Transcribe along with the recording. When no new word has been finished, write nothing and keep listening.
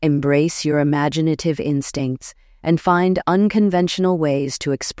Embrace your imaginative instincts and find unconventional ways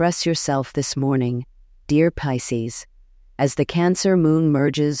to express yourself this morning, dear Pisces, as the Cancer moon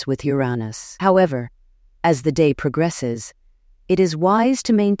merges with Uranus. However, as the day progresses, it is wise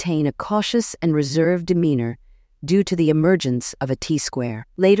to maintain a cautious and reserved demeanor due to the emergence of a T-square.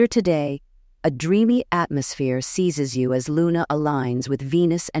 Later today, a dreamy atmosphere seizes you as Luna aligns with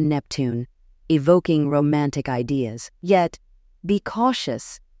Venus and Neptune, evoking romantic ideas. Yet, be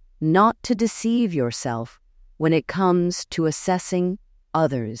cautious not to deceive yourself when it comes to assessing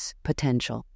others' potential.